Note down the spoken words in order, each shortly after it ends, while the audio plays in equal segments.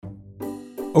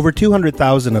Over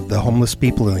 200,000 of the homeless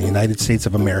people in the United States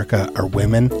of America are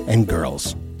women and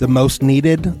girls. The most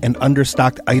needed and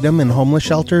understocked item in homeless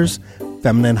shelters,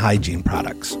 feminine hygiene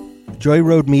products. Joy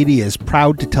Road Media is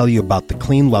proud to tell you about the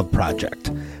Clean Love Project.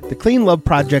 The Clean Love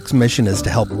Project's mission is to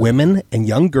help women and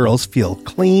young girls feel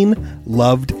clean,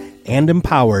 loved, and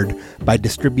empowered by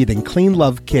distributing Clean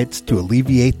Love kits to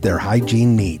alleviate their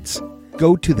hygiene needs.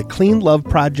 Go to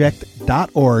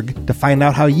thecleanloveproject.org to find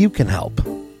out how you can help.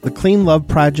 The Clean Love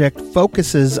Project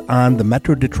focuses on the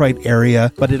Metro Detroit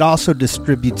area, but it also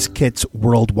distributes kits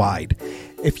worldwide.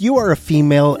 If you are a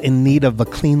female in need of a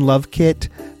Clean Love kit,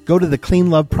 go to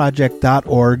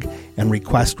thecleanloveproject.org and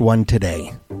request one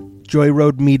today. Joy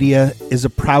Road Media is a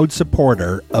proud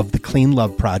supporter of the Clean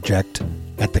Love Project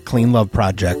at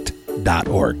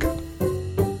thecleanloveproject.org.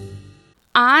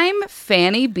 I'm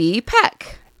Fanny B.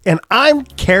 Peck. And I'm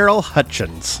Carol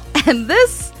Hutchins. And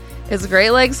this is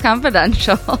Great Lakes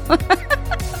Confidential.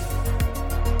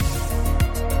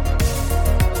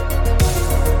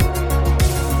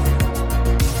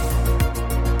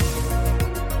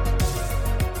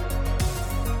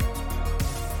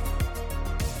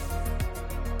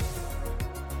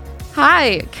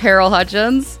 Hi, Carol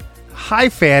Hutchins. Hi,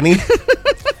 Fanny.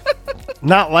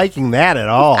 Not liking that at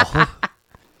all.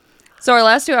 So our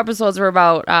last two episodes were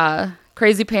about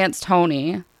Crazy Pants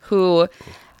Tony, who,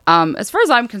 as far as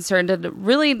I'm concerned, did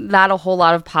really not a whole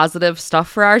lot of positive stuff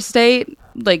for our state.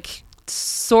 Like,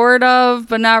 sort of,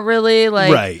 but not really.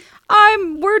 Like, right.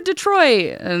 We're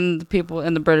Detroit. And the people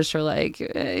in the British are like,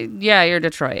 yeah, you're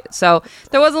Detroit. So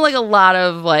there wasn't like a lot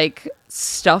of like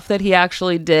stuff that he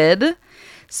actually did.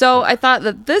 So I thought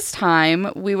that this time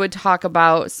we would talk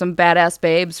about some badass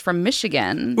babes from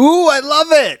Michigan. Ooh, I love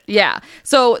it. Yeah.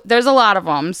 So there's a lot of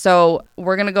them. So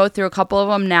we're going to go through a couple of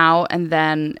them now, and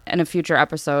then in a future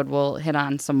episode, we'll hit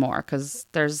on some more because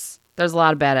there's a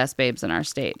lot of badass babes in our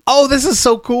state. Oh, this is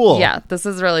so cool. Yeah, this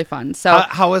is really fun. So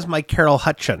how is my Carol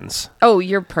Hutchins? Oh,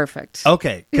 you're perfect.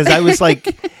 Okay, because I was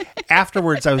like,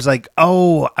 afterwards, I was like,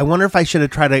 oh, I wonder if I should have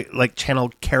tried to like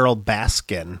channel Carol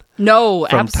Baskin. No,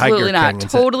 from absolutely Tiger not. King.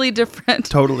 Totally different.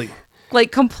 Totally.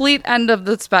 Like complete end of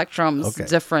the spectrum's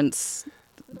difference.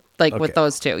 Like with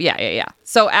those two. Yeah.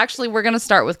 So actually, we're going to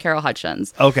start with Carol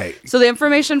Hutchins. Okay. So the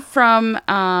information from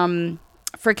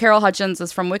for Carol Hutchins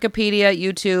is from Wikipedia,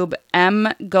 YouTube,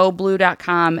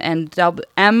 mgoblue.com, and miwf.org.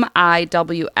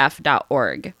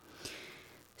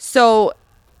 So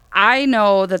I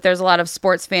know that there's a lot of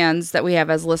sports fans that we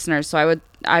have as listeners, so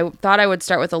I thought I would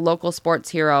start with a local sports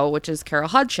hero, which is Carol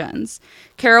Hutchins.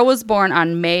 Carol was born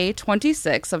on May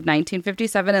 26 of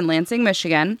 1957 in Lansing,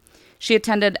 Michigan. She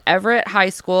attended Everett High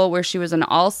School, where she was an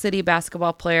all-city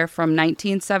basketball player from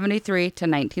 1973 to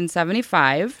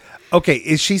 1975. Okay,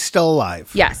 is she still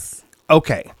alive? Yes.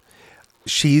 Okay.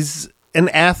 She's an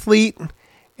athlete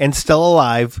and still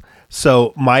alive,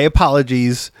 so my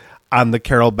apologies on the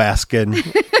Carol Baskin.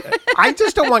 I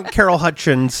just don't want Carol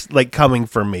Hutchins like coming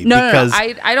for me. No, because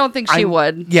I don't think she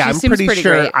would. Yeah, she I'm seems pretty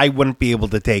sure great. I wouldn't be able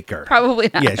to take her. Probably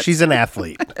not. Yeah, she's an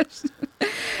athlete.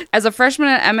 As a freshman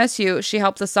at MSU, she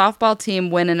helped the softball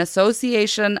team win an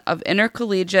Association of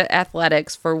Intercollegiate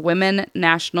Athletics for Women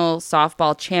National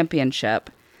Softball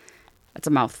Championship. That's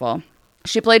a mouthful.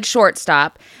 She played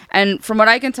shortstop, and from what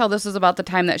I can tell, this was about the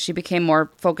time that she became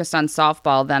more focused on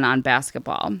softball than on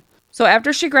basketball. So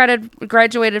after she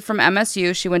graduated from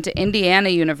MSU, she went to Indiana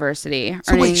University.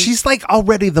 So wait, she's like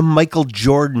already the Michael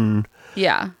Jordan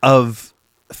of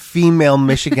female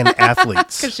Michigan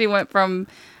athletes. Because she went from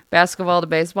basketball to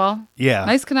baseball? Yeah.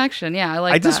 Nice connection. Yeah, I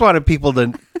like that. I just wanted people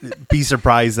to be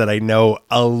surprised that I know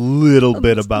a little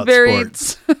bit about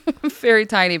sports. Very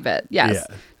tiny bit. Yes.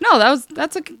 Yeah. No,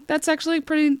 that's actually a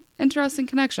pretty interesting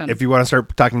connection. If you want to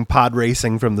start talking pod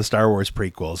racing from the Star Wars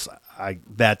prequels,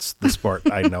 that's the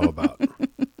sport I know about.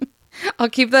 I'll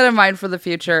keep that in mind for the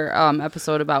future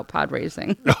episode about pod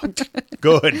racing.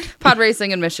 Good. Pod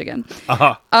racing in Michigan.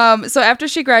 So after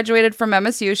she graduated from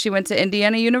MSU, she went to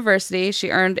Indiana University. She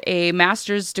earned a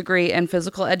master's degree in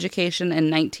physical education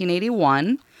in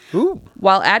 1981. Ooh.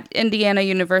 While at Indiana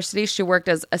University, she worked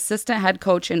as assistant head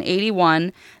coach in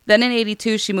 81. Then in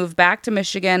 82, she moved back to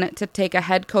Michigan to take a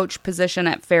head coach position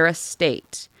at Ferris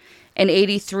State. In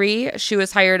 83, she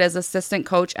was hired as assistant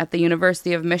coach at the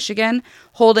University of Michigan,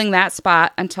 holding that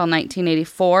spot until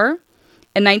 1984.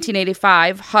 In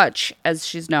 1985, Hutch, as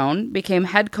she's known, became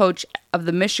head coach of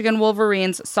the Michigan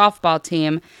Wolverines softball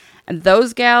team, and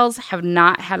those gals have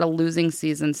not had a losing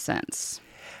season since.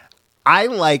 I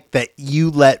like that you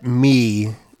let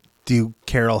me do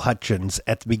Carol Hutchins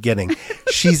at the beginning.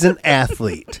 She's an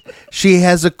athlete. She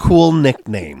has a cool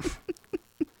nickname.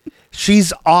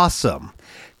 She's awesome.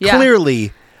 Yeah.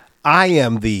 Clearly I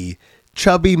am the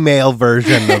chubby male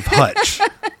version of Hutch.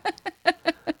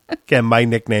 Again, my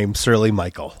nickname, Surly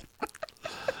Michael.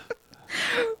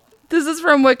 This is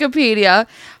from Wikipedia.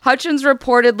 Hutchins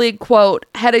reportedly, quote,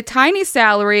 had a tiny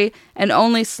salary and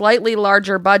only slightly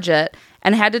larger budget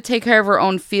and had to take care of her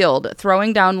own field,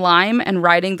 throwing down lime and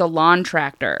riding the lawn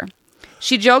tractor.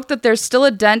 She joked that there's still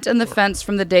a dent in the fence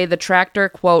from the day the tractor,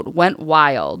 quote, went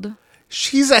wild.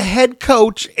 She's a head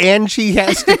coach and she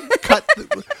has to cut.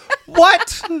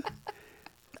 What?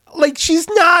 Like, she's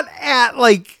not at,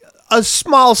 like, a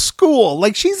small school.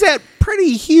 Like, she's at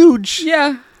pretty huge.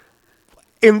 Yeah.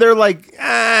 And they're like,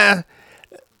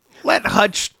 let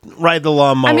Hutch ride the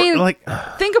lawnmower. I mean, like,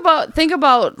 think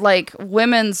about like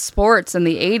women's sports in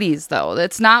the 80s, though.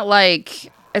 It's not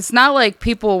like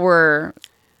people were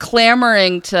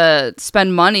clamoring to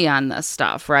spend money on this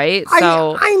stuff, right?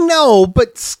 So I know,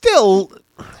 but still,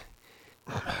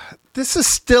 this is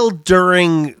still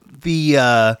during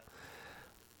the,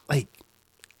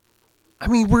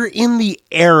 we're in the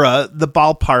era, the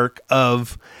ballpark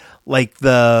of, like,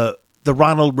 the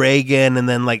Ronald Reagan and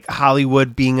then, like,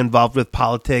 Hollywood being involved with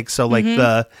politics. So, like,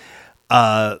 the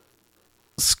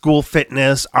School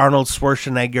Fitness, Arnold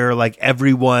Schwarzenegger, like,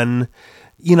 everyone,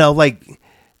 like,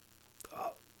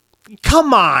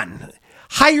 come on.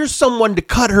 Hire someone to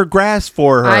cut her grass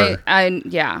for her.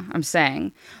 I'm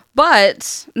saying.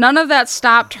 But none of that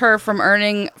stopped her from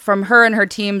her and her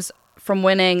teams from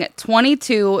winning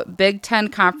 22 Big Ten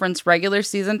Conference regular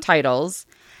season titles,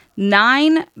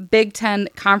 9 Big Ten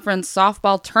Conference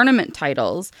softball tournament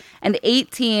titles, and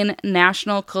 18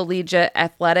 National Collegiate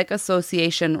Athletic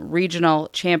Association regional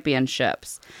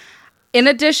championships. In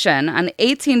addition, on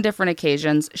 18 different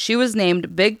occasions, she was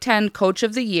named Big Ten Coach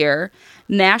of the Year,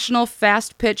 National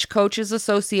Fast Pitch Coaches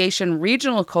Association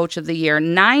Regional Coach of the Year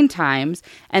 9 times,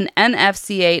 and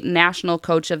NFCA National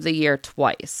Coach of the Year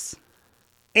twice.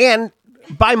 And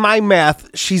by my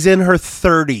math, she's in her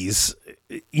 30s,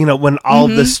 when all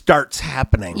this starts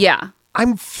happening. Yeah.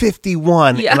 I'm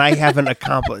 51 and I haven't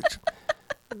accomplished.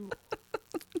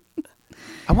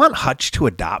 I want Hutch to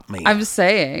adopt me. I'm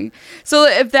saying. So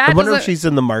if that I wonder if she's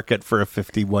in the market for a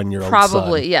 51-year-old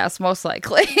probably, son. yes, most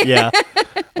likely. Yeah.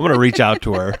 I'm going to reach out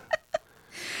to her.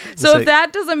 So if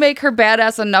that doesn't make her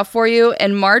badass enough for you,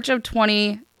 in March of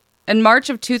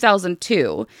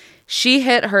 2002, she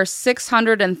hit her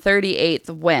 638th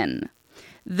win.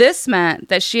 This meant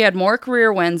that she had more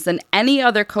career wins than any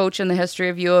other coach in the history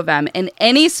of U of M in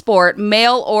any sport,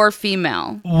 male or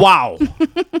female. Wow.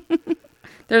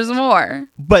 There's more.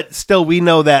 But still, we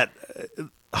know that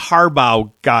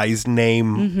Harbaugh guy's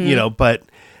name, but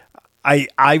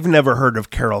I've never heard of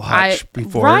Carol Hutch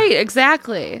before. Right,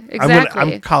 exactly.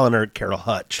 I'm calling her Carol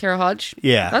Hutch. Carol Hutch?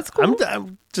 Yeah. That's cool.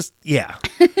 I'm just, yeah.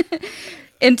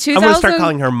 In 2000, I'm going to start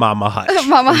calling her Mama Hutch.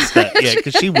 Mama Hutch. Yeah,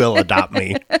 because she will adopt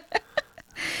me.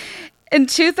 In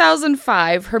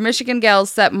 2005, her Michigan Gals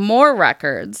set more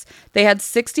records. They had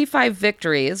 65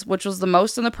 victories, which was the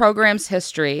most in the program's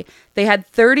history. They had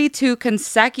 32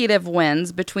 consecutive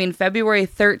wins between February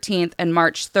 13th and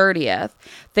March 30th.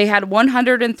 They had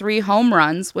 103 home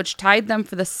runs, which tied them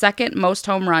for the second most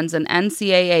home runs in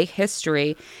NCAA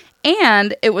history.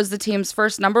 And it was the team's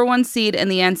first number 1 seed in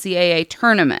the NCAA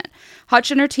tournament. Hutch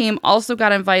and her team also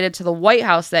got invited to the White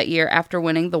House that year after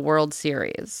winning the World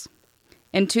Series.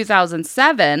 In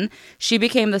 2007, she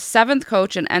became the 7th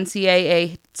coach in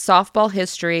NCAA softball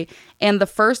history and the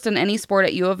first in any sport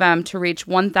at U of M to reach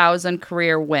 1,000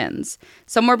 career wins.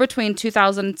 Somewhere between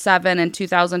 2007 and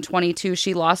 2022,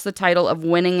 she lost the title of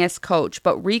winningest coach,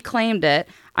 but reclaimed it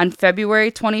on February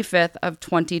 25th of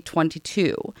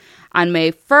 2022. On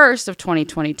May 1st of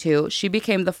 2022, she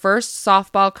became the first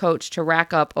softball coach to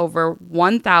rack up over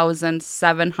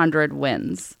 1,700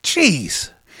 wins.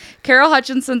 Jeez. Carol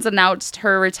Hutchinson's announced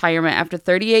her retirement after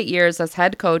 38 years as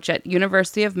head coach at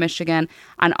University of Michigan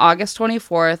on August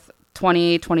 24th,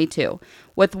 2022.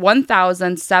 With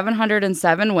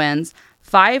 1,707 wins,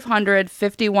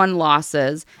 551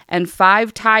 losses, and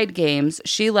 5 tied games,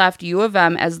 she left U of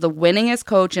M as the winningest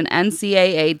coach in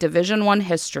NCAA Division I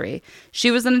history.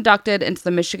 She was inducted into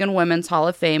the Michigan Women's Hall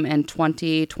of Fame in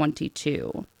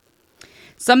 2022.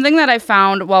 Something that I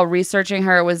found while researching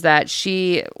her was that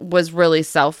she was really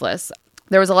selfless.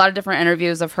 There was a lot of different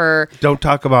interviews of her. Don't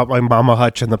talk about my Mama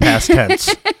Hutch in the past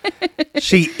tense.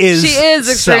 She is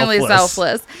extremely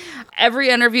selfless. Every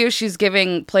interview, she's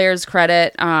giving players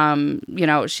credit.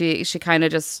 She kind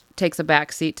of just takes a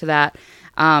back seat to that.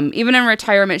 Even in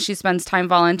retirement, she spends time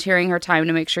volunteering her time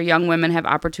to make sure young women have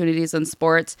opportunities in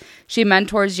sports. She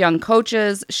mentors young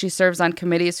coaches. She serves on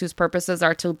committees whose purposes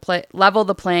are to level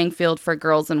the playing field for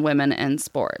girls and women in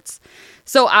sports.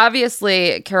 So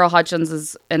obviously, Carol Hutchins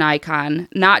is an icon,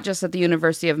 not just at the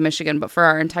University of Michigan, but for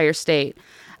our entire state.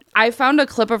 I found a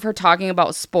clip of her talking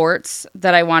about sports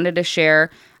that I wanted to share,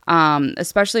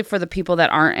 especially for the people that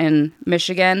aren't in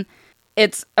Michigan.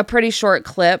 It's a pretty short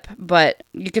clip, but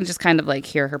you can just kind of like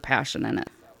hear her passion in it.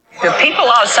 The people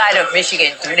outside of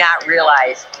Michigan do not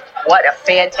realize what a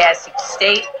fantastic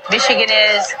state Michigan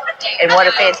is and what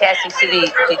a fantastic city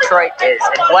Detroit is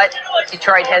and what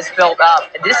Detroit has built up.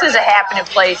 And this is a happening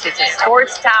place. It's a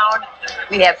sports town.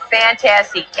 We have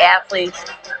fantastic athletes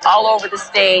all over the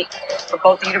state for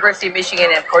both the University of Michigan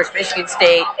and, of course, Michigan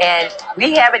State. And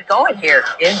we have it going here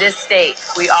in this state.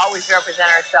 We always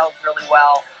represent ourselves really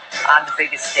well on the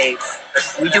biggest stage.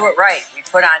 We do it right. We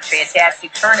put on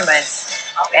fantastic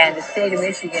tournaments, and the state of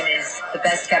Michigan is the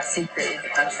best kept secret in the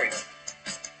country.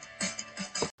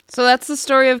 So that's the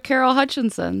story of Carol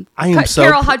Hutchinson.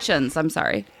 Carol Hutchins. I'm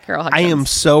sorry. Carol Hutchins. I am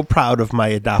so proud of my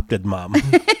adopted mom.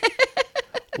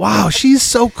 Wow, she's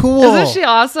so cool. Isn't she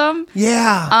awesome?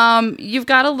 Yeah. You've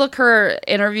got to look her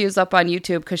interviews up on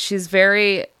YouTube because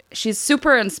she's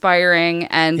super inspiring,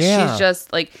 and she's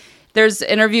just like, there's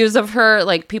interviews of her,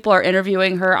 like people are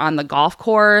interviewing her on the golf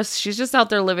course. She's just out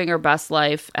there living her best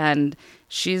life, and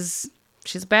she's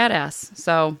badass.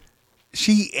 So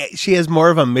she has more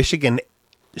of a Michigan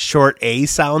short A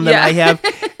sound than I have,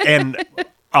 and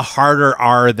a harder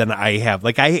R than I have.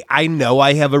 Like I know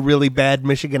I have a really bad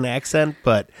Michigan accent,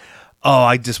 but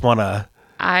I just want to.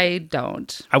 I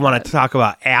don't. I want to talk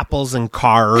about apples and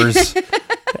cars,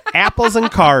 apples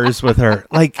and cars with her.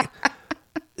 Like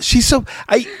she's so.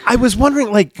 I was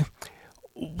wondering, like,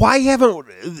 why haven't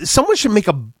someone should make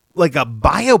a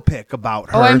biopic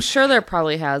about her? Oh, I'm sure there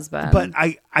probably has been. But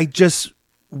I just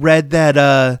read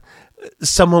that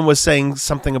someone was saying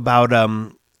something about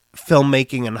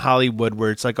filmmaking in Hollywood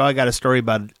where it's like, I got a story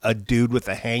about a dude with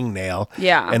a hangnail.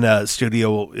 Yeah. And a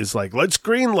studio is like, let's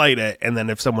greenlight it. And then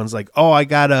if someone's like, I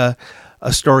got a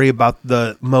story about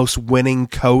the most winning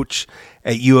coach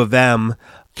at U of M,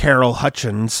 Carol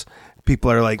Hutchins,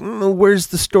 people are like, where's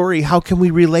the story? How can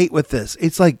we relate with this?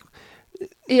 It's like,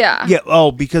 yeah.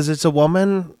 Because it's a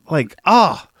woman? Like,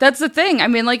 That's the thing. I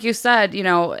mean, like you said,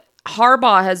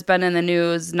 Harbaugh has been in the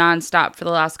news nonstop for the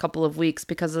last couple of weeks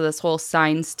because of this whole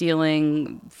sign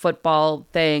stealing football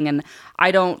thing. And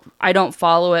I don't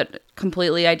follow it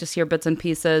completely. I just hear bits and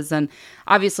pieces. And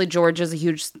obviously George is a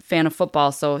huge fan of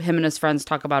football, so him and his friends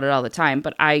talk about it all the time.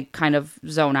 But I kind of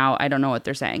zone out. I don't know what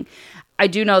they're saying. I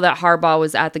do know that Harbaugh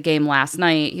was at the game last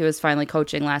night. He was finally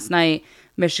coaching last night.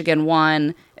 Michigan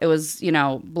won. It was,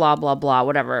 blah, blah, blah,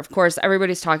 whatever. Of course,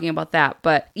 everybody's talking about that.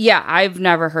 But yeah, I've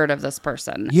never heard of this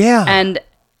person. Yeah. And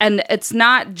it's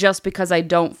not just because I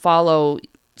don't follow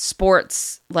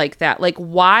sports like that. Like,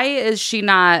 why is she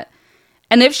not?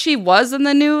 And if she was in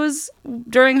the news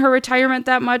during her retirement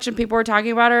that much and people were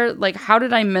talking about her, like, how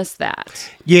did I miss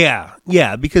that? Yeah.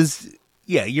 Yeah. Because,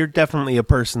 you're definitely a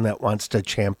person that wants to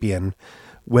champion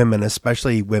women,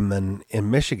 especially women in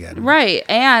Michigan. Right.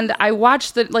 And I've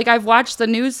watched the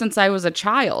news since I was a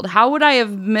child. How would I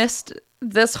have missed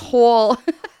this whole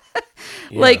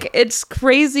it's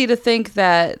crazy to think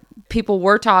that people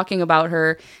were talking about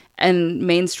her in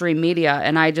mainstream media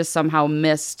and I just somehow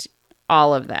missed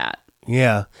all of that.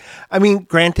 Yeah. I mean,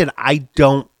 granted, I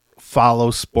don't follow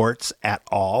sports at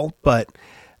all, but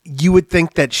you would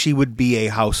think that she would be a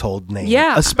household name.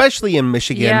 Yeah. Especially in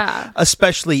Michigan,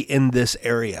 especially in this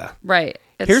area. Right.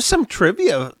 Here's some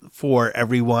trivia for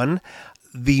everyone.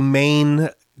 The main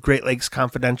Great Lakes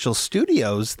Confidential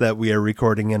Studios that we are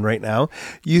recording in right now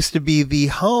used to be the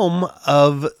home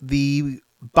of the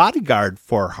bodyguard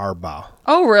for Harbaugh.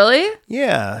 Oh, really?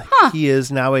 Yeah. Huh. He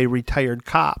is now a retired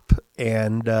cop.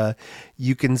 And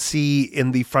you can see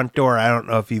in the front door, I don't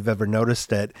know if you've ever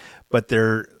noticed it, but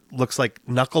there looks like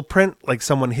knuckle print, like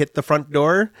someone hit the front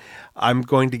door. I'm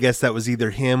going to guess that was either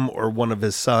him or one of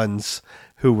his sons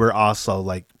who were also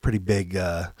like pretty big,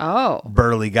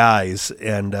 burly guys.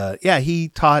 And he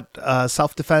taught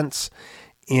self-defense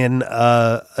in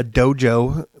a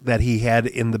dojo that he had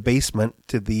in the basement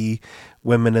to the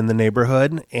women in the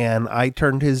neighborhood. And I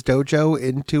turned his dojo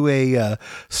into a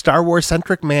Star Wars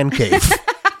centric man cave.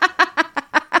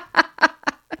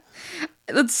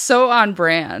 That's so on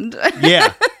brand.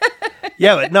 Yeah.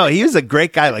 Yeah, but no, he was a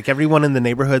great guy. Like, everyone in the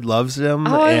neighborhood loves him.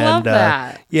 Oh, I love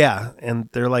that. Yeah, and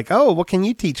they're like, oh, what can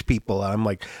you teach people? I'm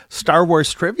like, Star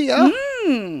Wars trivia?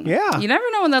 Yeah. You never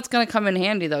know when that's going to come in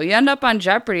handy, though. You end up on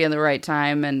Jeopardy in the right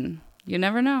time, and you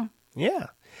never know. Yeah.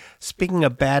 Speaking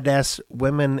of badass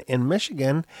women in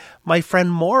Michigan, my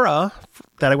friend Maura,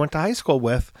 that I went to high school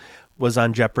with, was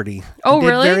on Jeopardy. Oh, did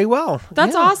really? Very well.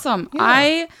 That's awesome. Yeah.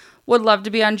 I would love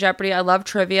to be on Jeopardy. I love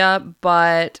trivia,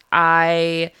 but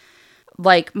those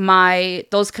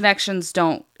connections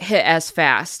don't hit as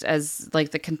fast as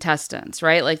like the contestants,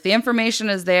 right? Like the information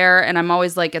is there and I'm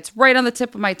always like, it's right on the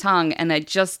tip of my tongue and it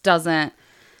just doesn't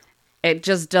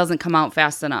come out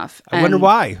fast enough. I wonder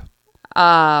why.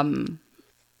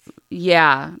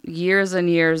 Yeah, years and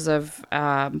years of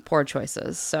poor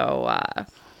choices. So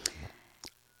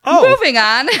moving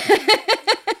on.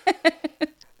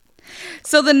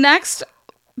 So the next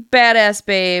badass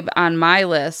babe on my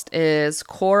list is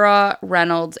Cora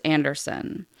Reynolds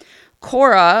Anderson.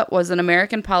 Cora was an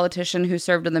American politician who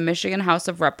served in the Michigan House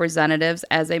of Representatives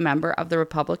as a member of the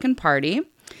Republican Party.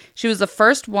 She was the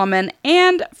first woman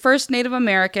and first Native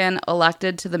American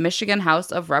elected to the Michigan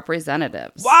House of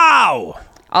Representatives. Wow!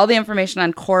 All the information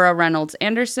on Cora Reynolds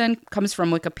Anderson comes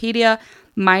from Wikipedia,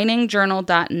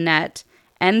 miningjournal.net,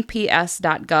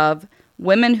 nps.gov,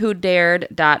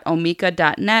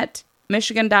 womenwhodared.omeka.net,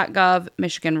 michigan.gov,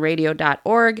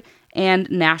 michiganradio.org, and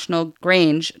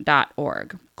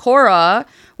nationalgrange.org. Cora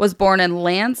was born in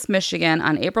Lance, Michigan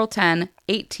on April 10,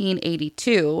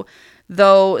 1882,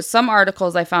 though some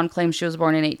articles I found claim she was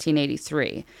born in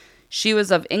 1883. She was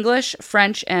of English,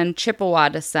 French, and Chippewa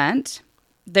descent.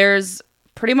 There's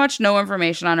pretty much no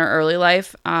information on her early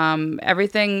life.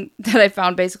 Everything that I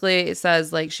found basically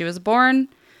says like she was born,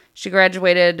 she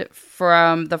graduated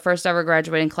from the first ever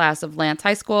graduating class of Lance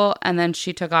High School, and then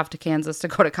she took off to Kansas to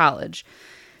go to college.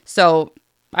 So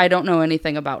I don't know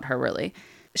anything about her, really.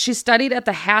 She studied at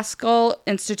the Haskell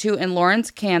Institute in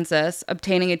Lawrence, Kansas,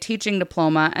 obtaining a teaching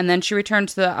diploma, and then she returned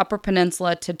to the Upper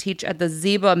Peninsula to teach at the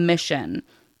Zeba Mission.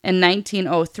 In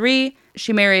 1903,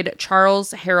 she married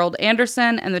Charles Harold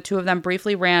Anderson, and the two of them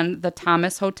briefly ran the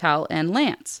Thomas Hotel in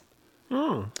Lance.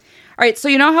 All right, so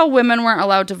you know how women weren't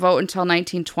allowed to vote until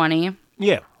 1920?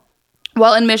 Yeah.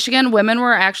 Well, in Michigan, women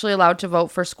were actually allowed to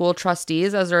vote for school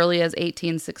trustees as early as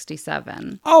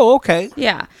 1867. Oh, okay.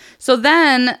 Yeah. So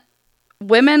then,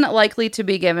 women likely to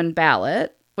be given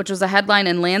ballot, which was a headline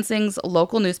in Lansing's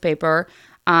local newspaper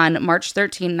on March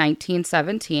 13,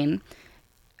 1917.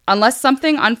 Unless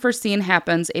something unforeseen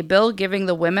happens, a bill giving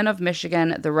the women of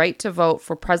Michigan the right to vote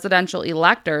for presidential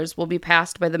electors will be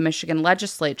passed by the Michigan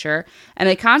legislature, and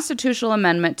a constitutional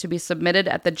amendment to be submitted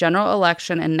at the general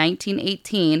election in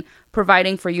 1918,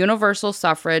 providing for universal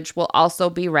suffrage, will also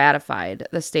be ratified,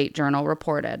 the State Journal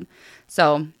reported.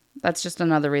 So that's just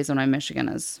another reason why Michigan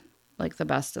is like the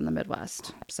best in the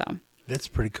Midwest. So That's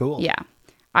pretty cool. yeah,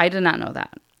 I did not know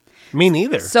that. Me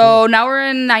neither. So now we're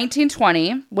in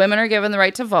 1920. Women are given the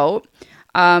right to vote.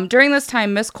 During this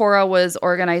time, Miss Cora was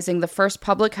organizing the first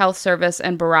public health service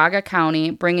in Baraga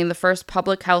County, bringing the first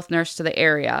public health nurse to the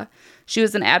area. She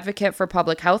was an advocate for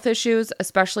public health issues,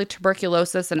 especially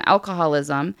tuberculosis and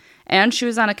alcoholism, and she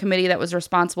was on a committee that was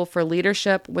responsible for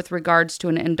leadership with regards to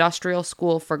an industrial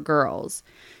school for girls.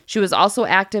 She was also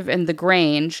active in The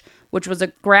Grange, which was a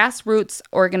grassroots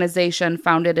organization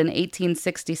founded in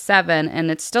 1867,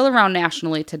 and it's still around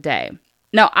nationally today.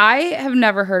 Now, I have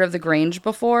never heard of The Grange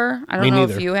before. I don't know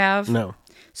if you have. No.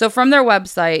 So from their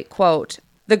website, quote,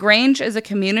 "The Grange is a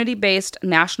community-based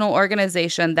national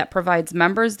organization that provides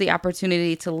members the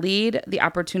opportunity to lead, the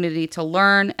opportunity to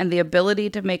learn, and the ability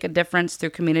to make a difference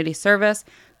through community service,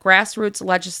 grassroots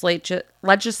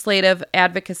legislative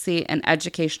advocacy, and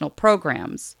educational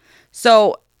programs."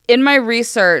 So in my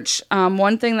research,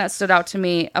 one thing that stood out to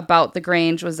me about the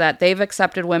Grange was that they've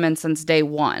accepted women since day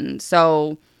one.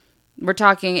 So we're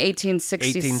talking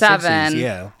 1867, 1860s,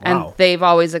 yeah. Wow. And they've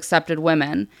always accepted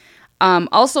women.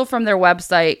 Also from their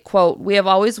website, quote, "We have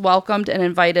always welcomed and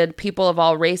invited people of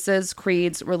all races,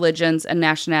 creeds, religions, and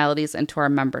nationalities into our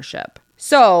membership."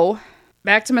 So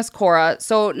back to Miss Cora.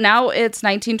 So now it's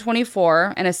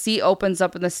 1924, and a seat opens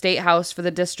up in the State House for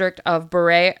the district of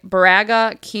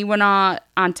Baraga, Keweenaw,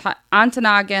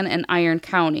 Ontonagon, and Iron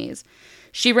counties.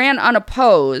 She ran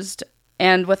unopposed,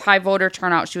 and with high voter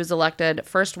turnout, she was elected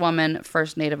first woman,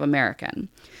 first Native American.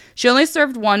 She only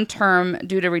served one term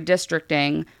due to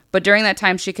redistricting, but during that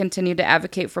time, she continued to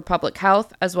advocate for public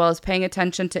health, as well as paying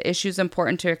attention to issues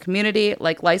important to her community,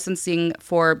 like licensing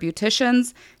for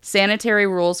beauticians, sanitary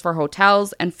rules for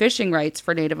hotels, and fishing rights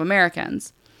for Native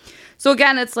Americans. So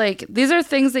again, it's like, these are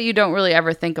things that you don't really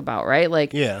ever think about, right?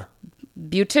 Like, Yeah.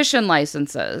 beautician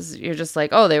licenses. You're just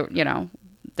like, oh,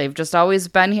 they've just always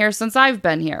been here since I've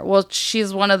been here. Well,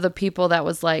 she's one of the people that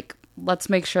was like, let's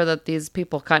make sure that these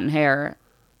people cutting hair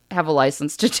have a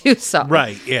license to do so.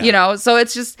 Right, yeah. You know, so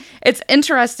it's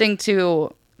interesting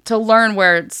to learn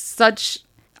where it's such,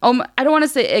 I don't want to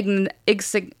say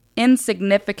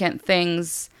insignificant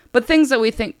things, but things that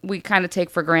we think we kind of take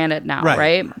for granted now,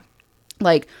 right?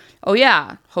 Like oh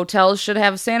yeah, hotels should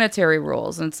have sanitary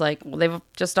rules. And it's like, well, they've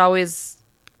just always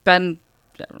been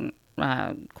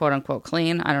quote unquote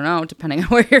clean. I don't know, depending on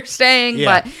where you're staying.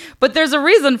 Yeah. But there's a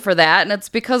reason for that, and it's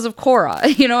because of Cora.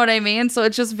 You know what I mean? So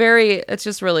it's just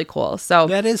really cool. So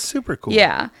That is super cool.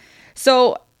 yeah.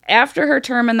 So after her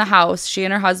term in the House, she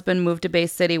and her husband moved to Bay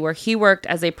City, where he worked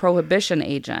as a prohibition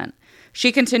agent.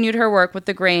 She continued her work with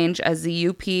the Grange as the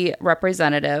UP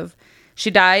representative. She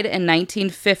died in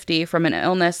 1950 from an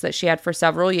illness that she had for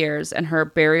several years, and her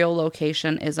burial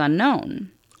location is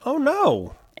unknown. Oh,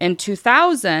 no. In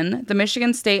 2000, the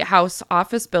Michigan State House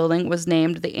Office Building was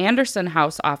named the Anderson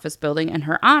House Office Building in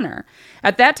her honor.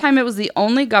 At that time, it was the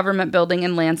only government building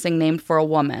in Lansing named for a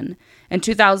woman. In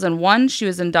 2001, she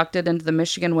was inducted into the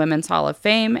Michigan Women's Hall of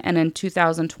Fame, and in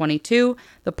 2022,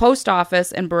 the post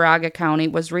office in Baraga County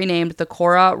was renamed the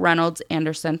Cora Reynolds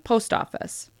Anderson Post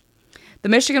Office. The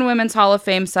Michigan Women's Hall of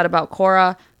Fame said about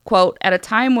Cora, quote, at a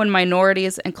time when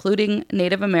minorities, including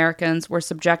Native Americans, were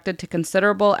subjected to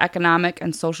considerable economic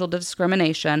and social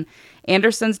discrimination,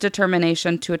 Anderson's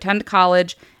determination to attend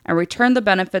college and return the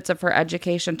benefits of her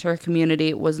education to her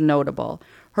community was notable.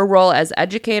 Her role as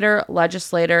educator,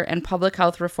 legislator, and public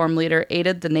health reform leader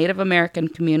aided the Native American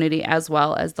community as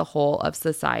well as the whole of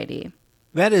society.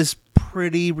 That is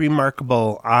pretty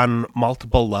remarkable on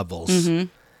multiple levels. Mm-hmm.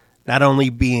 Not only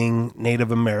being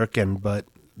Native American, but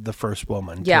the first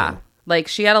woman, yeah. too. Like,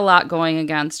 she had a lot going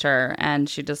against her, and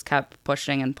she just kept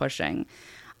pushing and pushing.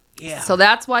 Yeah. So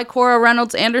that's why Cora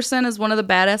Reynolds Anderson is one of the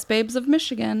badass babes of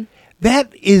Michigan.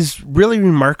 That is really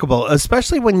remarkable,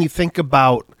 especially when you think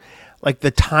about, like,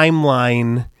 the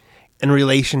timeline in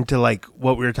relation to, like,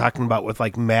 what we were talking about with,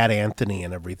 like, Mad Anthony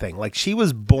and everything. Like, she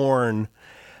was born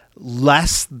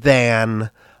less than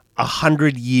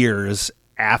 100 years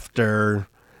after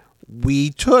we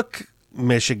took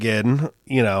Michigan,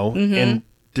 you know, mm-hmm. and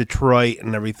Detroit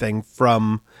and everything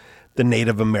from the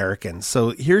Native Americans.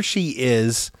 So here she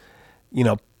is, you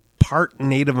know, part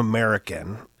Native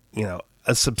American, you know,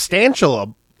 a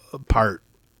substantial part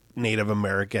Native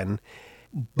American,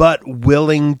 but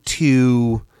willing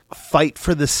to fight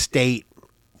for the state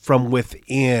from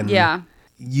within. Yeah.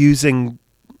 Using,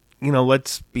 you know,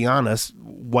 let's be honest,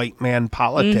 white man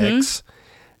politics,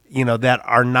 mm-hmm. you know, that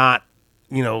are not,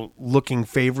 you know, looking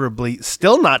favorably,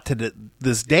 still not to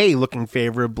this day, looking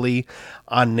favorably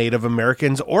on Native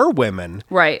Americans or women.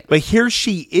 Right. But here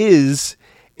she is,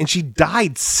 and she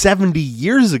died 70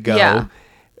 years ago. Yeah.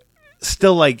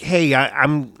 Still like, hey,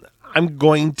 I'm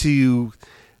going to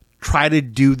try to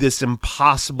do this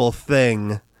impossible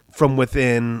thing from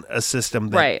within a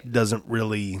system that right. doesn't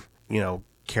really, you know,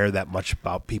 care that much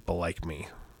about people like me.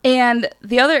 And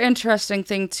the other interesting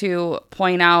thing to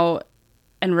point out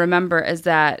and remember is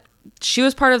that she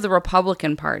was part of the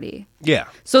Republican Party. Yeah.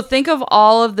 So think of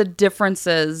all of the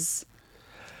differences.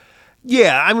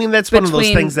 Yeah, I mean, that's one of those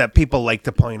things that people like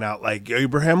to point out, like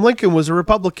Abraham Lincoln was a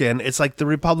Republican. It's like the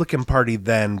Republican Party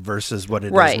then versus what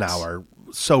it right. is now are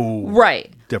so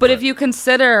right. different. But if you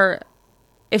consider,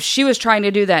 if she was trying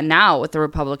to do that now with the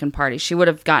Republican Party, she would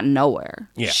have gotten nowhere.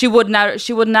 Yeah. She would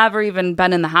never even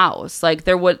been in the House. Like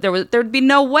there'd be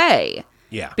no way.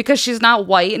 Yeah. Because she's not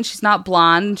white and she's not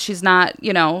blonde and she's not,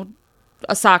 you know,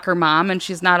 a soccer mom and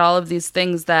she's not all of these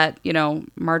things that, you know,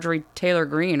 Marjorie Taylor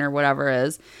Greene or whatever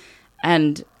is.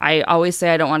 And I always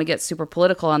say I don't want to get super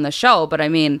political on the show, but I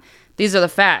mean, these are the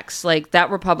facts. Like, that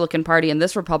Republican Party and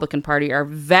this Republican Party are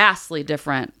vastly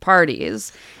different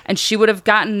parties, and she would have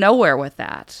gotten nowhere with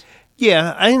that.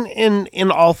 Yeah, and in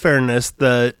all fairness,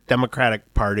 the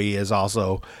Democratic Party is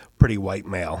also pretty white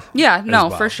male. Yeah, no,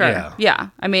 well. for sure. Yeah.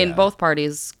 I mean, Yeah. both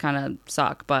parties kind of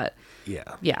suck, but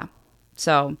yeah.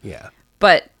 So, yeah.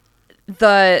 But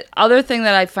the other thing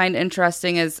that I find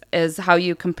interesting is how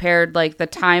you compared, like, the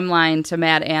timeline to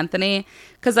Mad Anthony,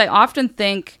 because I often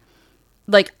think,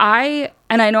 like, and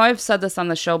I know I've said this on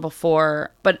the show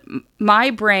before, but my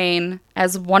brain,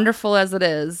 as wonderful as it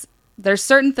is, there's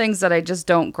certain things that I just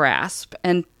don't grasp,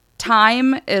 and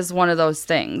time is one of those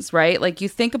things, right? Like, you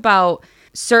think about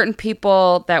certain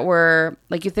people that were,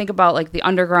 like, you think about, like, the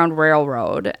Underground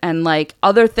Railroad and, like,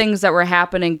 other things that were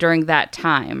happening during that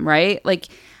time, right? Like,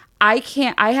 I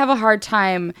have a hard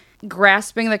time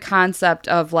grasping the concept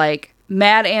of, like,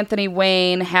 Mad Anthony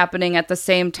Wayne happening at the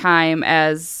same time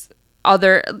as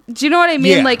other, do you know what I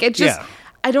mean? Yeah, like, it just,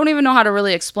 I don't even know how to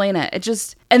really explain it. It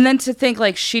just, and then to think,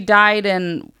 like, she died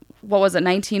in, what was it,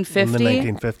 1950? In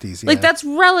the 1950s, yeah. Like, that's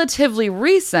relatively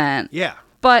recent. Yeah.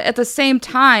 But at the same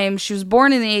time, she was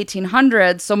born in the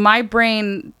 1800s, so my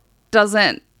brain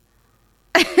doesn't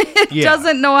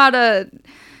know how to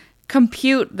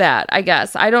compute that, I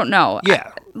guess. I don't know.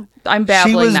 Yeah. I'm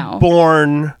babbling now. She was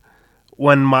born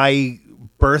when my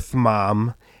birth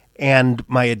mom and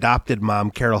my adopted mom,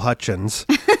 Carol Hutchins,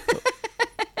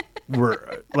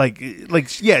 were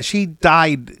she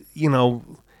died,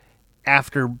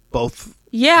 after both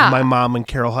my mom and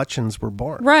Carol Hutchins were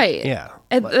born. Right. Yeah.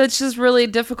 It's just really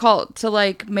difficult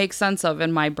to make sense of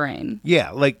in my brain.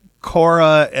 Yeah, like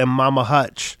Cora and Mama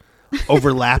Hutch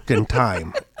overlapped in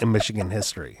time in Michigan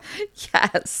history.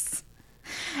 Yes.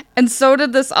 And so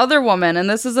did this other woman. And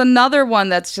this is another one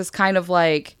that's just kind of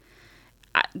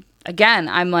again,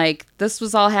 I'm like, this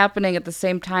was all happening at the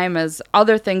same time as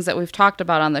other things that we've talked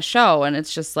about on the show. And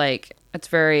it's just it's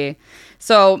very...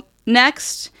 So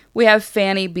next, we have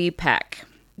Fanny B. Peck.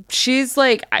 She's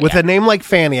with a name like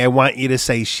Fanny, I want you to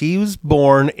say she was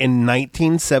born in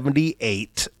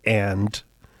 1978 and...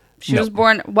 She was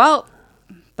born... Well,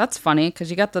 that's funny because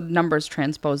you got the numbers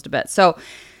transposed a bit. So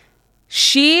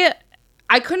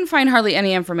I couldn't find hardly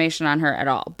any information on her at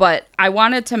all, but I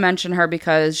wanted to mention her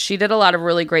because she did a lot of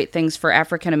really great things for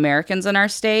African Americans in our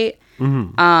state.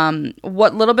 Mm-hmm.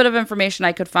 What little bit of information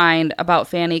I could find about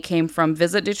Fanny came from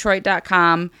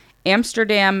visitdetroit.com,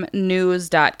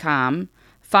 amsterdamnews.com,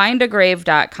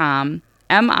 findagrave.com,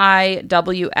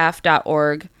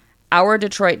 miwf.org,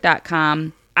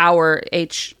 ourdetroit.com, our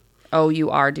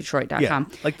Detroit.com. Yeah,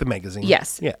 like the magazine.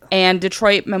 Yes. Yeah. And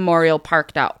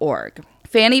DetroitMemorialPark.org.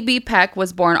 Fanny B. Peck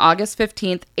was born August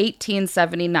 15th,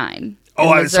 1879. Oh,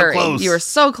 I was so close. You were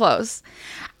so close.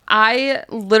 I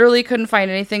literally couldn't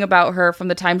find anything about her from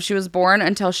the time she was born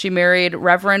until she married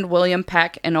Reverend William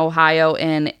Peck in Ohio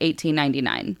in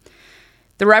 1899.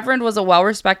 The Reverend was a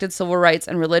well-respected civil rights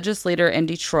and religious leader in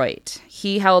Detroit.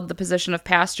 He held the position of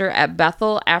pastor at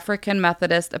Bethel African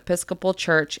Methodist Episcopal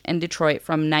Church in Detroit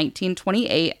from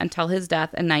 1928 until his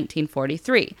death in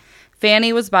 1943.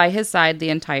 Fanny was by his side the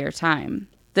entire time.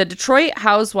 The Detroit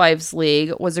Housewives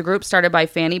League was a group started by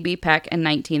Fanny B. Peck in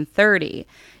 1930.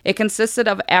 It consisted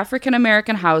of African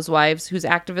American housewives whose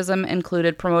activism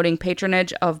included promoting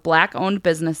patronage of black-owned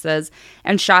businesses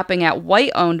and shopping at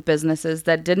white-owned businesses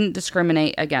that didn't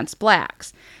discriminate against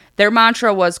blacks. Their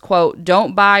mantra was, quote,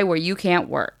 "Don't buy where you can't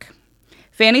work."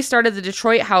 Fanny started the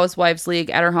Detroit Housewives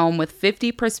League at her home with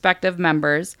 50 prospective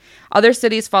members. Other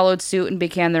cities followed suit and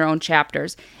began their own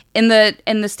chapters. In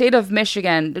the state of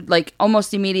Michigan,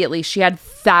 almost immediately, she had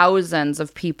thousands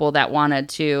of people that wanted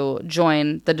to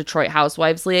join the Detroit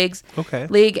Housewives League,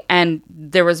 and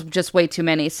there was just way too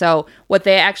many. So what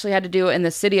they actually had to do in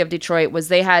the city of Detroit was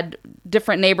they had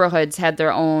different neighborhoods had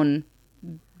their own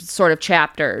sort of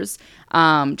chapters,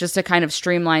 just to kind of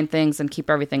streamline things and keep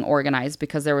everything organized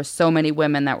because there were so many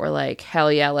women that were like,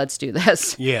 hell yeah, let's do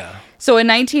this. Yeah. So in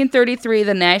 1933,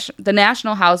 the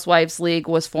National Housewives League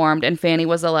was formed and Fanny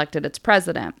was elected its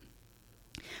president.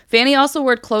 Fanny also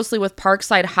worked closely with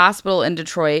Parkside Hospital in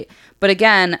Detroit, but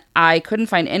again, I couldn't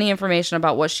find any information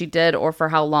about what she did or for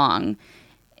how long.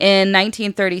 In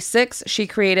 1936, she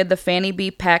created the Fanny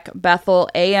B. Peck Bethel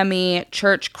AME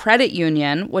Church Credit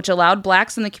Union, which allowed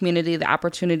blacks in the community the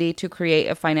opportunity to create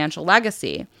a financial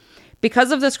legacy.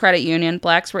 Because of this credit union,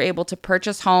 blacks were able to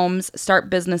purchase homes, start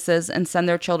businesses, and send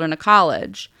their children to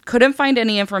college. Couldn't find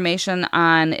any information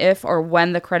on if or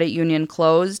when the credit union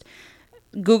closed.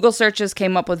 Google searches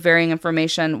came up with varying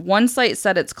information. One site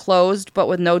said it's closed, but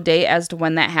with no date as to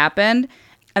when that happened.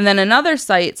 And then another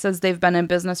site says they've been in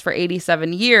business for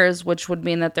 87 years, which would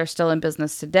mean that they're still in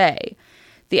business today.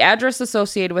 The address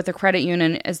associated with the credit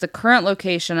union is the current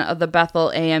location of the Bethel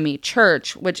AME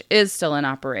Church, which is still in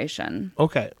operation.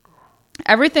 Okay.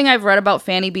 Everything I've read about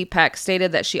Fanny B. Peck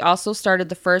stated that she also started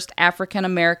the first African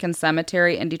American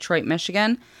cemetery in Detroit,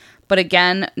 Michigan, but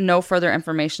again, no further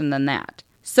information than that.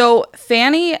 So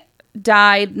Fanny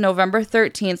died November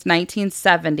 13th,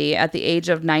 1970 at the age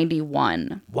of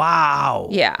 91. Wow.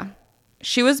 Yeah.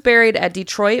 She was buried at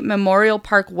Detroit Memorial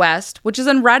Park West, which is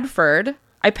in Redford.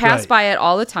 I pass by it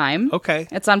all the time. Okay.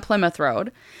 It's on Plymouth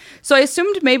Road. So I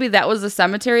assumed maybe that was the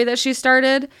cemetery that she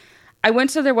started. I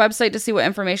went to their website to see what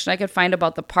information I could find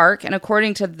about the park, and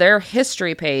according to their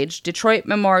history page, Detroit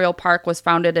Memorial Park was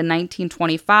founded in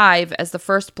 1925 as the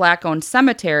first black-owned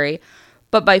cemetery,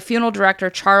 but by funeral director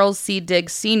Charles C.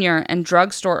 Diggs Sr. and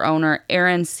drugstore owner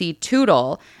Aaron C.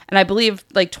 Tootle, and I believe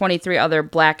 23 other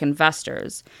black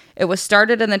investors. It was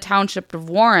started in the township of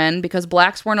Warren because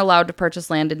blacks weren't allowed to purchase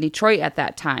land in Detroit at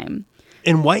that time.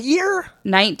 In what year?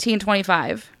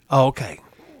 1925. Oh, okay.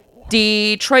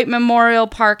 Detroit Memorial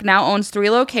Park now owns 3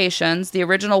 locations, the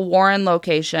original Warren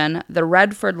location, the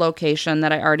Redford location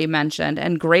that I already mentioned,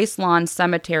 and Grace Lawn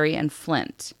Cemetery in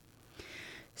Flint.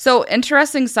 So,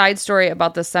 interesting side story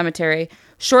about this cemetery.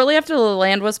 Shortly after the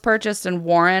land was purchased in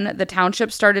Warren, the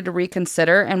township started to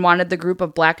reconsider and wanted the group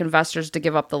of black investors to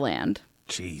give up the land.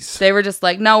 Jeez. They were just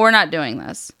like, no, we're not doing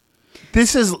this.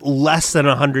 This is less than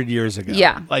 100 years ago.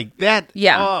 Yeah. Like that.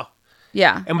 Yeah. Oh.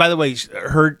 Yeah. And by the way,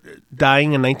 her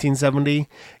dying in 1970,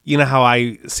 you know how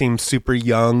I seem super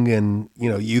young and,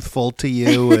 youthful to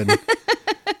you? And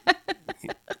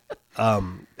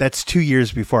that's 2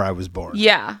 years before I was born.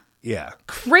 Yeah. Yeah.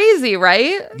 Crazy,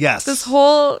 right? Yes. This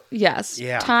whole, yes.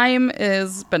 Yeah. Time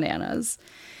is bananas.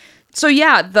 So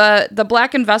yeah, the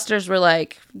black investors were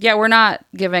like, yeah, we're not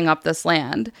giving up this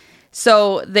land.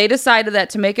 So they decided that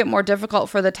to make it more difficult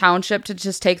for the township to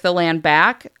just take the land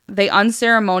back, they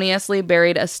unceremoniously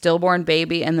buried a stillborn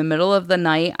baby in the middle of the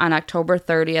night on October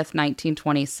 30th,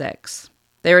 1926.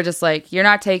 They were just like, you're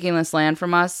not taking this land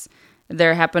from us.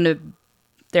 There happened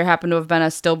to have been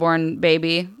a stillborn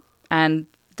baby, and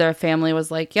their family was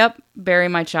like, yep, bury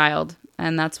my child.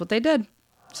 And that's what they did.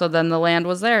 So then the land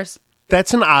was theirs.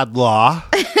 That's an odd law.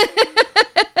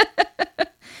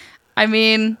 I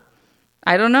mean,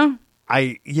 I don't know.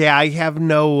 I have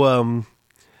no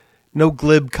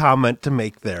glib comment to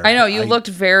make there. I know, you looked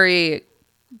very...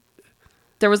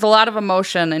 There was a lot of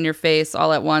emotion in your face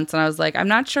all at once, and I was like, I'm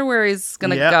not sure where he's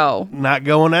going to go. Not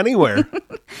going anywhere.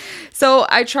 So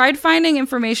I tried finding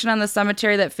information on the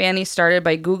cemetery that Fanny started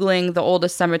by Googling the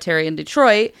oldest cemetery in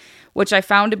Detroit, which I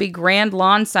found to be Grand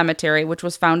Lawn Cemetery, which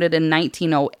was founded in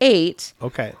 1908.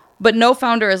 Okay. But no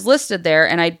founder is listed there,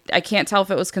 and I can't tell if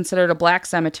it was considered a black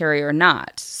cemetery or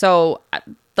not. So,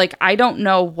 I don't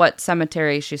know what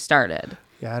cemetery she started.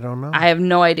 Yeah, I don't know. I have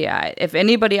no idea. If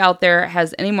anybody out there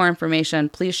has any more information,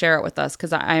 please share it with us,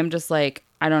 because I am just like,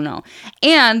 I don't know.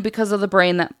 And because of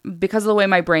the way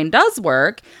my brain does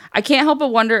work, I can't help but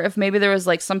wonder if maybe there was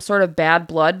some sort of bad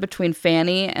blood between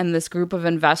Fanny and this group of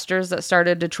investors that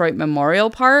started Detroit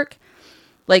Memorial Park.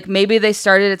 Maybe they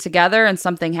started it together and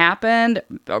something happened,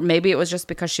 or maybe it was just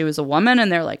because she was a woman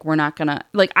and they're like, we're not gonna,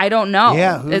 I don't know.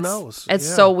 Yeah, who knows? It's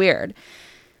so weird.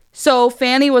 So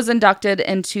Fanny was inducted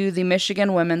into the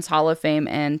Michigan Women's Hall of Fame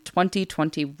in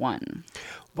 2021.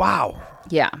 Wow.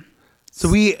 Yeah. So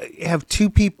we have two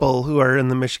people who are in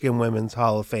the Michigan Women's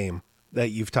Hall of Fame that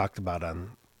you've talked about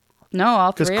on. No,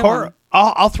 all three of them.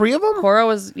 All three of them? Cora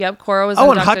was inducted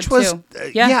and Hutch was. too.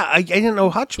 I didn't know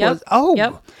Hutch was. Oh.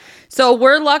 Yep. So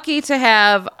we're lucky to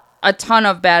have a ton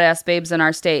of badass babes in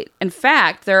our state. In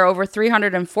fact, there are over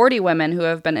 340 women who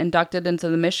have been inducted into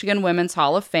the Michigan Women's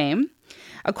Hall of Fame.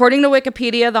 According to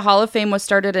Wikipedia, the Hall of Fame was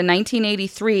started in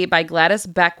 1983 by Gladys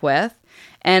Beckwith,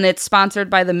 and it's sponsored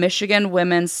by the Michigan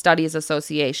Women's Studies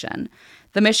Association.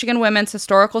 The Michigan Women's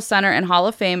Historical Center and Hall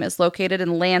of Fame is located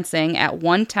in Lansing at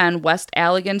 110 West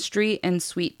Allegan Street in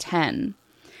Suite 10.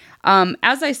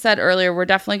 As I said earlier, we're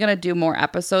definitely going to do more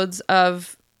episodes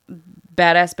of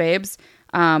Badass Babes,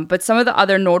 but some of the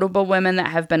other notable women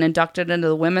that have been inducted into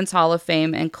the Women's Hall of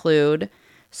Fame include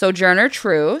Sojourner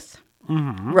Truth,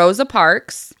 Rosa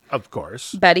Parks, of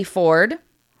course, Betty Ford,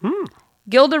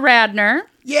 Gilda Radner,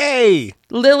 yay,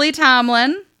 Lily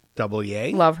Tomlin, double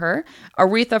yay, love her,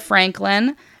 Aretha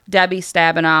Franklin, Debbie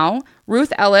Stabenow,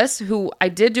 Ruth Ellis, who I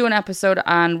did do an episode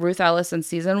on Ruth Ellis in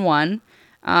season 1,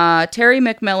 Terry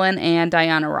McMillan, and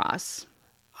Diana Ross.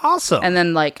 Awesome. And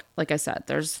then, like I said,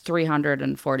 there's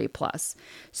 340 plus.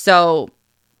 So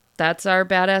that's our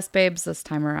badass babes this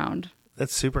time around.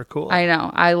 That's super cool. I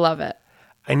know. I love it.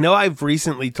 I know I've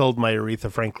recently told my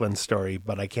Aretha Franklin story,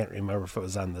 but I can't remember if it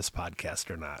was on this podcast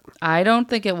or not. I don't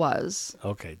think it was.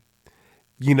 Okay.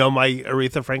 You know my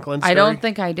Aretha Franklin story? I don't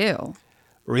think I do.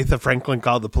 Aretha Franklin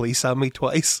called the police on me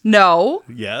twice. No.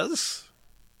 Yes.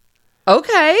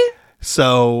 Okay.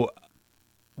 So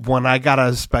when I got out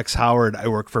of Specs Howard, I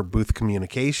worked for Booth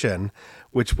Communication,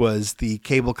 which was the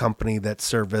cable company that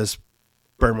serviced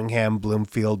Birmingham,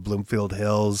 Bloomfield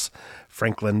Hills,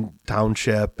 Franklin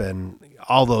Township, and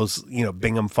all those,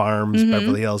 Bingham Farms,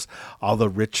 Beverly Hills, all the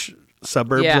rich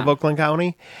suburbs of Oakland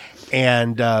County.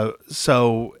 And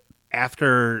so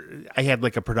after I had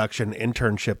a production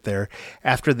internship there,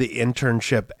 after the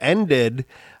internship ended,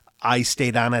 I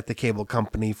stayed on at the cable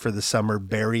company for the summer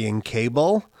burying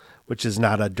cable, which is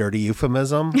not a dirty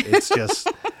euphemism. It's just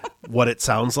what it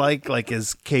sounds like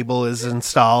as cable is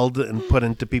installed and put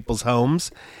into people's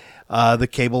homes. The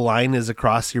cable line is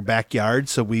across your backyard,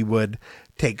 so we would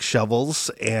take shovels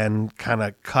and kind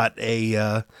of cut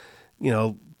a,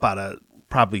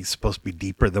 probably supposed to be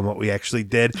deeper than what we actually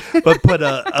did, but put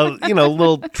a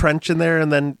little trench in there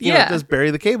and then, just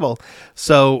bury the cable.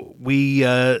 So we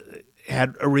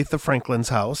had Aretha Franklin's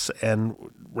house and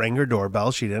rang her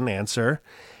doorbell. She didn't answer.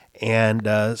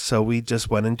 And so we just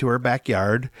went into her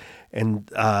backyard,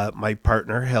 and my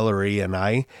partner, Hillary, and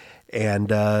I, and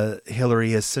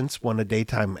Hillary has since won a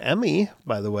Daytime Emmy,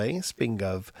 by the way, speaking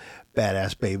of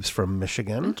badass babes from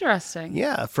Michigan. Interesting.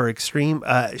 Yeah, for Extreme.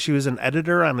 She was an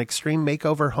editor on Extreme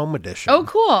Makeover Home Edition. Oh,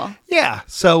 cool. Yeah.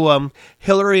 So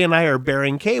Hillary and I are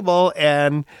bearing cable,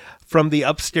 and from the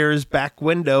upstairs back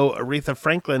window, Aretha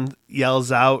Franklin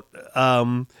yells out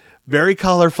very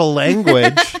colorful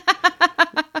language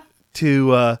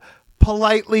to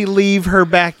politely leave her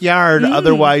backyard.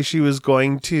 Otherwise, she was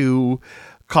going to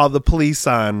call the police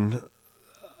on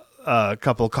a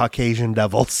couple Caucasian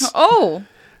devils. Oh.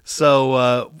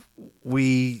 So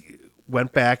we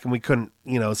went back and we couldn't,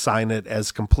 sign it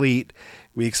as complete.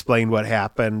 We explained what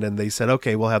happened, and they said,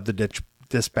 okay, we'll have the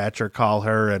dispatcher call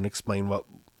her and explain what,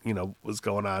 was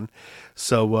going on.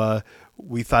 So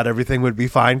we thought everything would be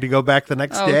fine to go back the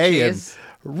next day geez.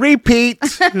 and repeat.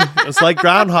 It's like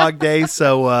Groundhog Day.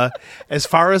 So as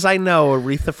far as I know,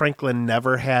 Aretha Franklin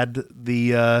never had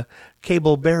the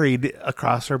cable buried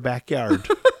across her backyard.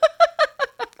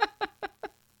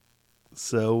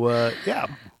 So, yeah.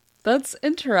 That's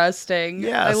interesting.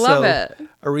 Yeah. I love it.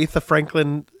 Aretha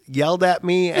Franklin yelled at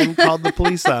me and called the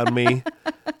police on me.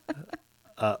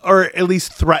 Or at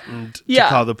least threatened to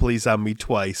call the police on me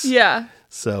twice. Yeah.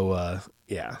 So,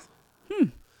 yeah.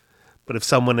 But if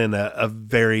someone in a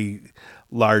very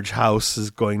large house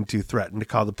is going to threaten to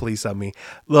call the police on me,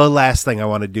 the last thing I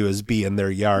want to do is be in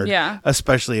their yard. Yeah.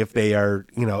 Especially if they are,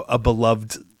 a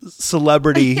beloved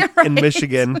celebrity in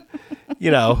Michigan.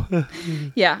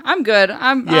 Yeah, I'm good.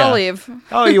 I'll leave.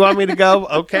 Oh, you want me to go?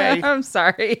 Okay. I'm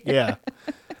sorry. Yeah.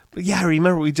 But yeah, I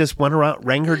remember we just went around,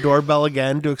 rang her doorbell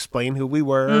again to explain who we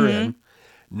were, and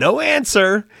no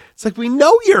answer. It's like, we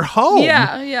know you're home.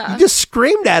 Yeah, yeah. You just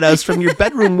screamed at us from your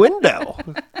bedroom window.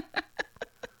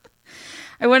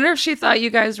 I wonder if she thought you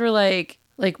guys were like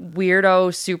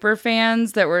weirdo super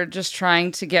fans that were just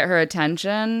trying to get her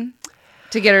attention,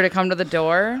 to get her to come to the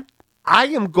door. I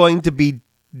am going to be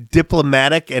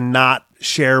diplomatic and not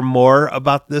share more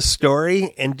about this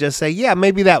story and just say, yeah,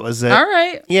 maybe that was it. All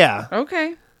right. Yeah.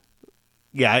 Okay.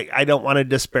 Yeah, I don't want to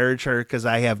disparage her because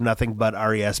I have nothing but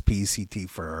RESPCT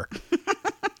for her.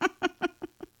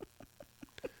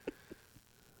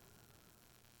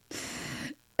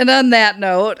 And on that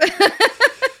note,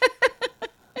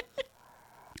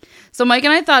 so Mike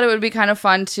and I thought it would be kind of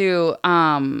fun to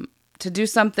do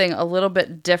something a little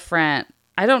bit different.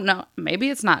 I don't know. Maybe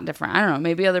it's not different. I don't know.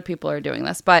 Maybe other people are doing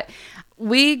this, but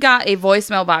we got a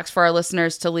voicemail box for our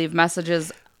listeners to leave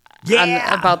messages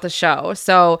about the show.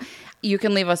 So you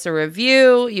can leave us a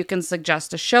review. You can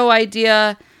suggest a show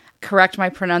idea, correct my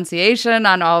pronunciation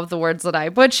on all of the words that I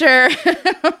butcher.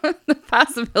 The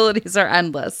possibilities are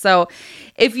endless. So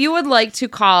if you would like to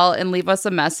call and leave us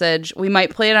a message, we might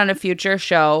play it on a future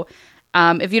show.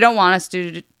 If you don't want us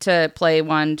to play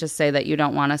one, just say that you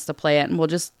don't want us to play it, and we'll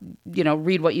just,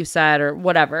 read what you said or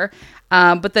whatever.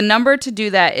 But the number to do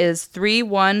that is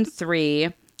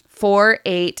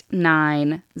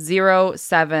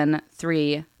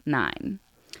 313-489-0739.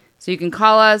 So you can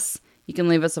call us, you can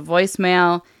leave us a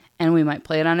voicemail, and we might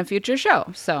play it on a future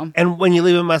show. So, and when you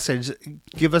leave a message,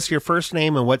 give us your first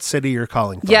name and what city you're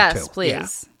calling from. Yes, too. please. Yeah.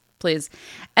 Please.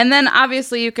 And then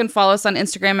obviously you can follow us on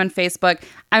Instagram and Facebook.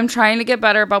 I'm trying to get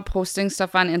better about posting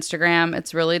stuff on Instagram.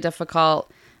 It's really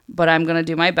difficult, but I'm going to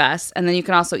do my best. And then you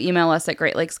can also email us at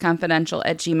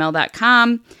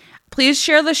greatlakesconfidential@gmail.com. Please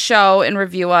share the show and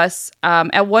review us.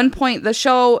 At one point, the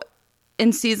show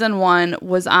in season 1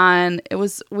 we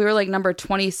were like number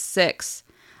 26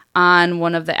 on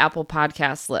one of the Apple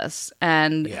podcast lists.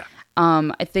 And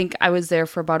I think I was there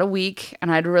for about a week,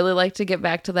 and I'd really like to get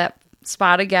back to that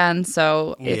spot again.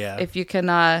 So if you can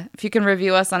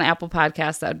review us on Apple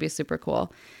Podcasts, that would be super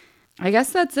cool. I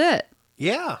guess that's it.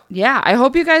 Yeah. I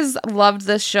hope you guys loved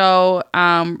this show.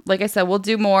 Like I said, we'll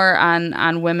do more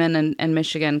on women in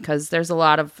Michigan, because there's a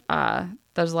lot of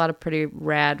pretty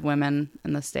rad women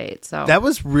in the state. So that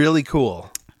was really cool.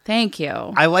 Thank you.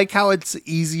 I like how it's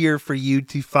easier for you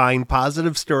to find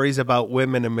positive stories about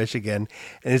women in Michigan,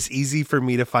 and it's easy for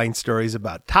me to find stories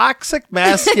about toxic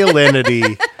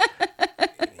masculinity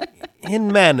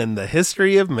in men in the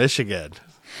history of Michigan.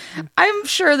 I'm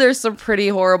sure there's some pretty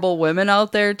horrible women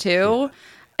out there too.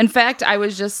 In fact, I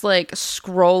was just like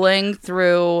scrolling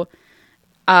through.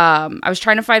 I was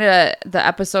trying to find the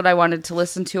episode I wanted to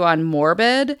listen to on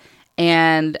Morbid,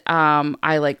 and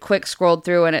I like quick scrolled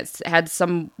through, and it had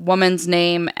some woman's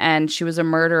name, and she was a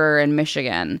murderer in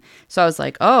Michigan. So I was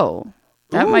like, oh,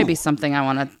 that might be something I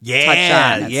want to touch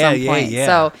on at some point. Yeah.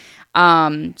 So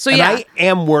I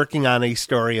am working on a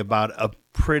story about a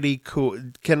pretty cool.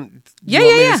 Can you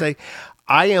want me to say?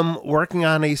 I am working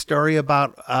on a story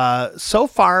about. So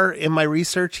far in my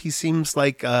research, he seems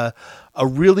like a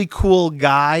really cool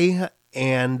guy,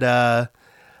 and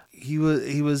He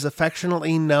was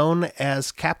affectionately known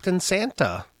as Captain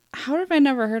Santa. How have I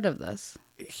never heard of this?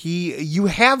 You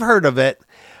have heard of it.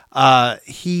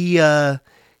 He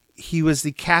was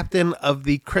the captain of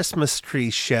the Christmas tree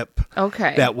ship.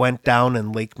 Okay. That went down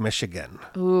in Lake Michigan.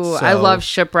 Ooh, I love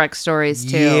shipwreck stories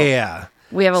too. Yeah.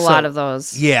 We have a lot of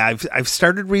those. Yeah, I've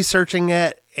started researching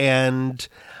it, and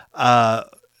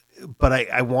but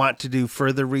I want to do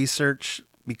further research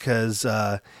because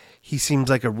he seems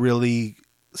like a really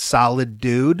solid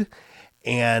dude,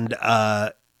 and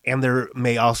there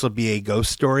may also be a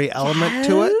ghost story element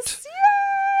to it.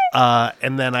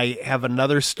 And then I have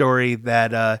another story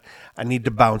that I need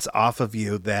to bounce off of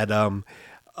you that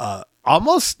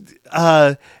almost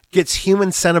gets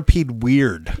Human Centipede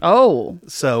weird. Oh.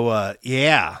 So,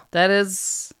 yeah. That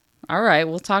is... All right,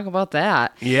 we'll talk about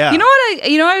that. Yeah. You know what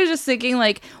I was just thinking,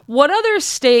 like, what other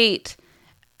state...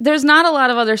 There's not a lot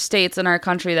of other states in our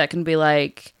country that can be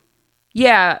like,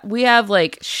 yeah, we have,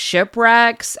 like,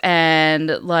 shipwrecks and,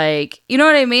 like... You know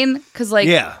what I mean? Because, like,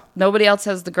 nobody else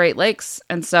has the Great Lakes.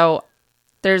 And so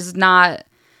there's not...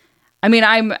 I mean,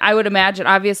 I would imagine,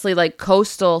 obviously, like,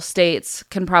 coastal states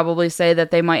can probably say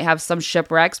that they might have some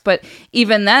shipwrecks, but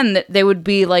even then, they would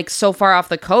be, like, so far off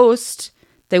the coast,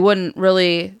 they wouldn't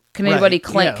really... Can anybody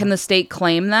claim? Yeah. Can the state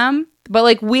claim them? But,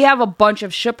 like, we have a bunch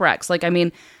of shipwrecks. Like, I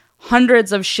mean,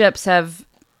 hundreds of ships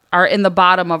are in the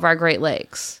bottom of our Great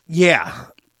Lakes. Yeah.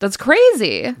 That's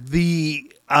crazy.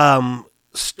 The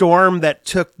storm that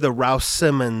took the Rouse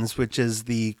Simmons, which is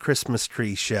the Christmas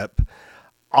tree ship,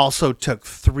 also took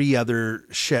 3 other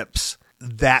ships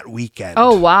that weekend.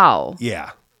 Oh, wow.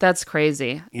 Yeah. That's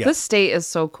crazy. Yeah. This state is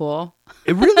so cool.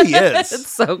 It really is. It's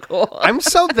so cool. I'm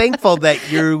so thankful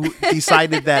that you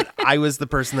decided that I was the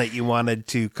person that you wanted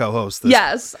to co-host this.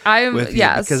 Yes, I'm. With you,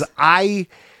 yes, because I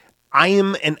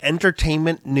am an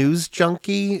entertainment news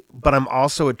junkie, but I'm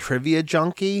also a trivia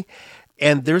junkie.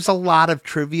 And there's a lot of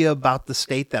trivia about the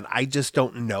state that I just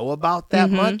don't know about that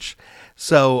much.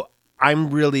 So I'm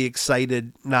really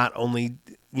excited, not only,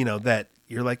 that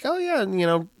you're like, oh yeah,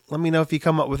 let me know if you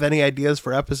come up with any ideas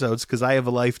for episodes, because I have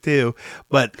a life too,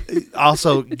 but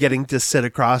also getting to sit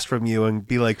across from you and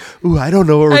be like, ooh, I don't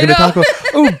know what we're going to talk about.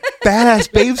 Ooh,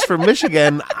 badass babes from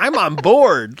Michigan. I'm on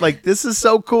board. Like, this is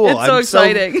so cool. It's so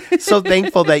exciting. So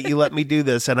thankful that you let me do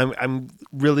this. And I'm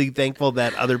really thankful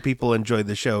that other people enjoy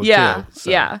the show too. So.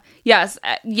 Yeah. Yes.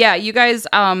 Yeah. You guys,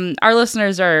 our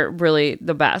listeners are really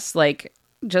the best. Like,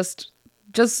 just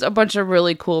a bunch of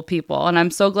really cool people. And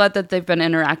I'm so glad that they've been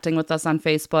interacting with us on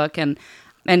Facebook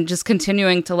and just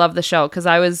continuing to love the show. Cause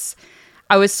I was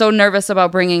so nervous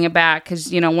about bringing it back.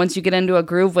 Cause once you get into a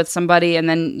groove with somebody and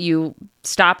then you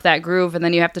stop that groove and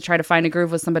then you have to try to find a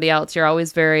groove with somebody else, you're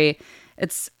always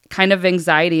it's kind of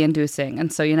anxiety inducing.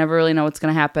 And so you never really know what's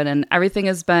going to happen. And everything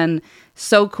has been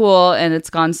so cool and it's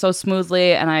gone so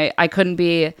smoothly. And I couldn't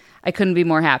be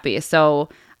more happy. So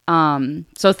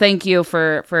thank you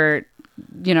for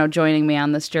joining me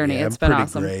on this journey. Yeah, it's been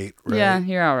awesome. Great, right? Yeah,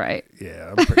 you're all right.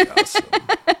 Yeah, I'm pretty awesome.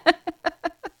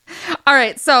 All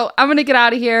right, so I'm going to get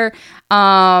out of here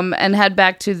and head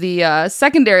back to the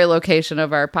secondary location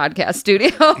of our podcast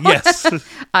studio. Yes.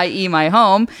 i.e. my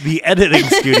home. The editing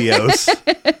studios.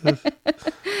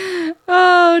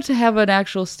 Oh, to have an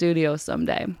actual studio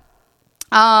someday.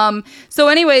 So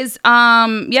anyways,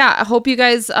 I hope you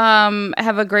guys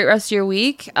have a great rest of your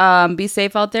week. Be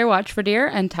safe out there, watch for deer,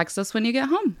 and text us when you get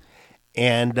home.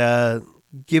 And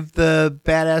give the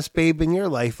badass babe in your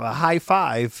life a high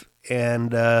five.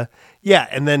 And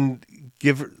and then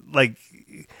give, like,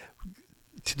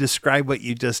 to describe what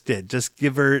you just did, just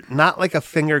give her not like a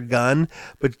finger gun,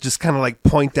 but just kind of like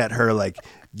point at her like,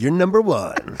 you're number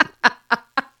one.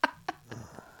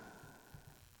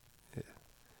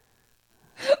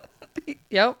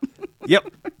 Yep.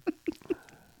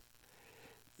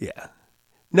 Yeah.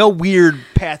 No weird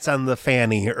pats on the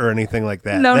fanny or anything like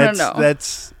that. No.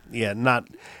 That's not.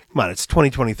 Come on, it's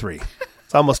 2023.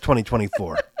 It's almost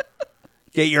 2024.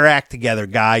 Get your act together,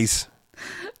 guys.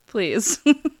 Please.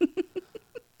 You're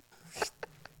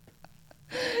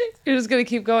just gonna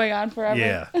keep going on forever.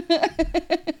 Yeah.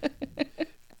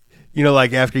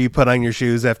 Like after you put on your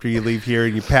shoes after you leave here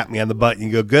and you pat me on the butt and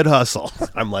you go, good hustle.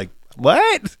 I'm like,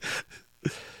 what?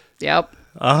 Yep.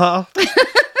 Uh-huh.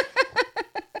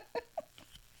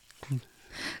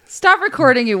 Stop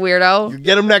recording, you weirdo. You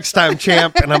get him next time,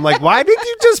 champ. And I'm like, why did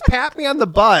you just pat me on the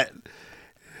butt?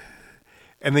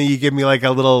 And then you give me like a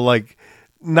little, like,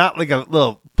 not like a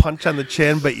little punch on the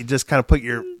chin, but you just kind of put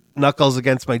your knuckles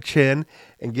against my chin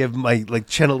and give my like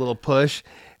chin a little push.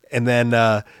 And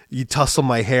then you tussle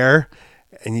my hair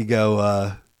and you go,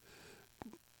 all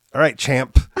right,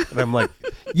 champ. And I'm like,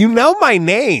 you know my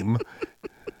name.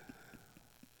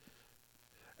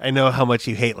 I know how much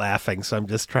you hate laughing, so I'm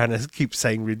just trying to keep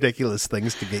saying ridiculous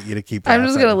things to get you to keep laughing. I'm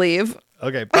just going to leave.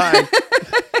 Okay, bye.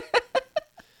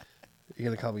 You're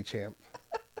going to call me champ.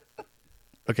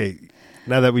 Okay,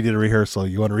 now that we did a rehearsal,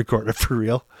 you want to record it for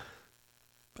real?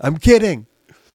 I'm kidding.